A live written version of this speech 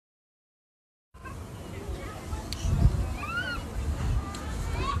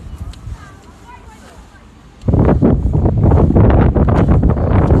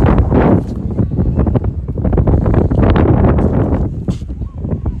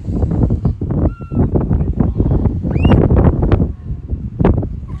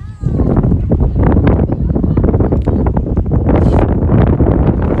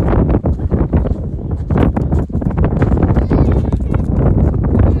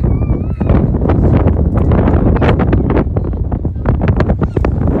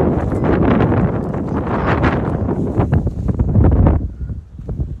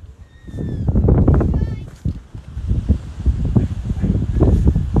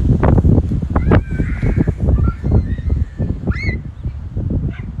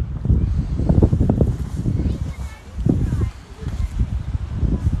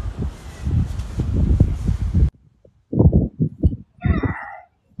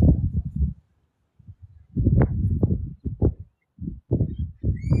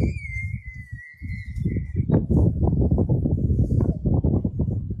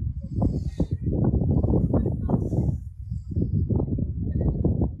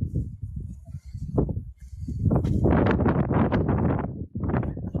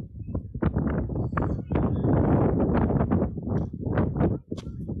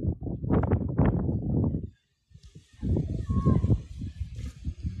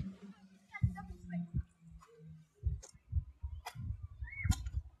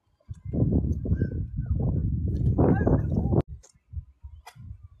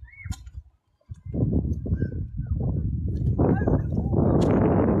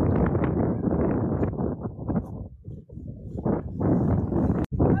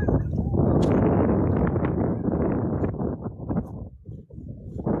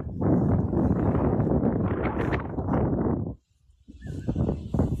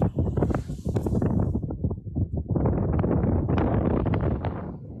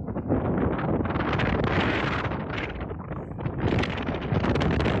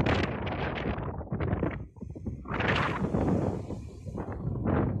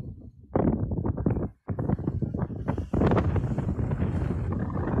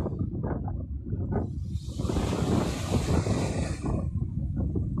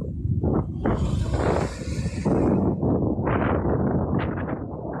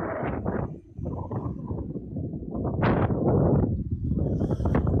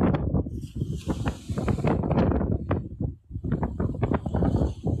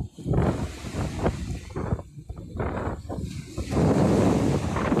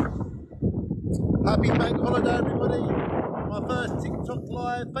Happy bank holiday, everybody. My first TikTok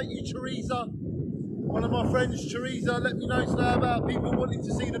live. Thank you, Teresa. One of my friends, Teresa, let me know today about people wanting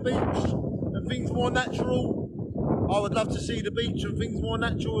to see the beach and things more natural. I would love to see the beach and things more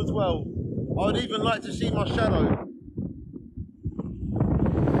natural as well. I would even like to see my shadow.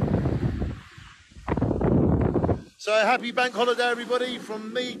 So happy bank holiday, everybody,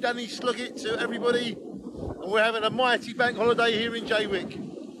 from me, Danny Sluggett, to everybody. And we're having a mighty bank holiday here in Jaywick.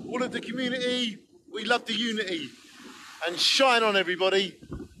 All of the community, we love the unity. And shine on, everybody.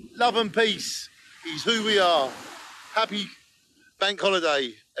 Love and peace is who we are. Happy bank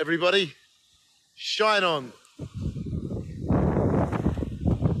holiday, everybody. Shine on.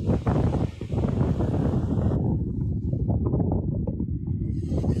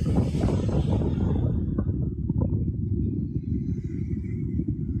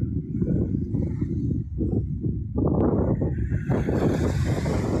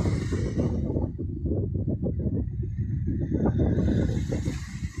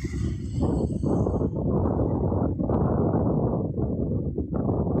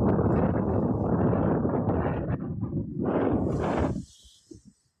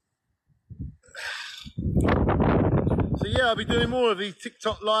 So yeah, I'll be doing more of these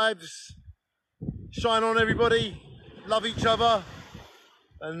TikTok lives. Shine on, everybody. Love each other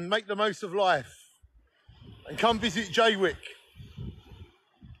and make the most of life. And come visit Jaywick.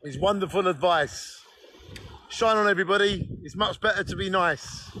 His wonderful advice. Shine on, everybody. It's much better to be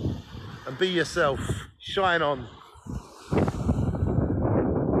nice and be yourself. Shine on.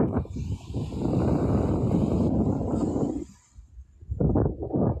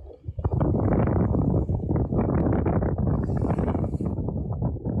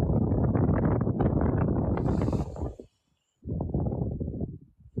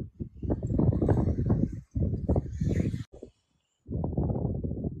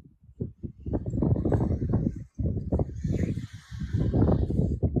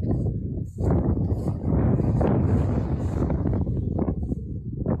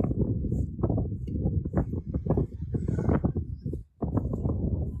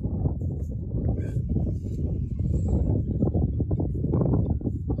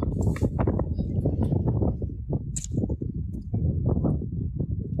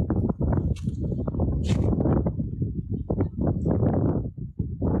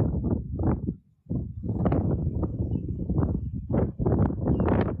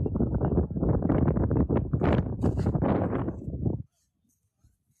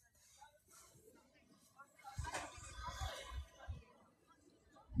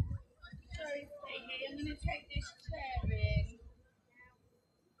 I'm going to take this chair in.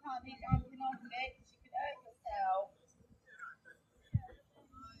 Can't be jumping on it, you could hurt yourself.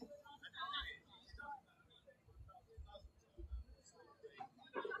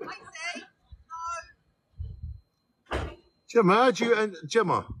 I say, no. Gemma, how'd you end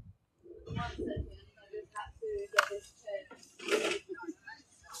Gemma? 1 second, I just had to get this chair.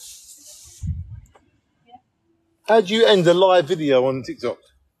 Yeah. How'd you end a live video on TikTok?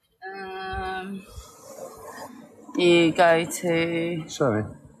 You go to Show me.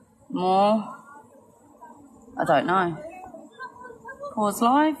 more. I don't know. Pause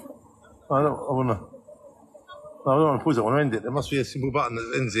live. I don't want to pause it. I want to end it. There must be a simple button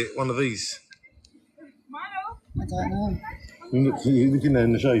that ends it. One of these. I don't know. You look in there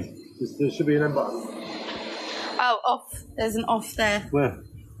in the shade. There should be an end button. Oh, off. There's an off there. Where?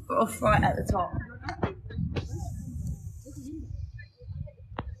 Off right at the top.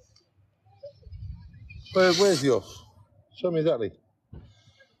 Where's the off? Show me exactly.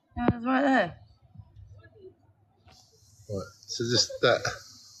 Yeah, it's right there. Right. So just that.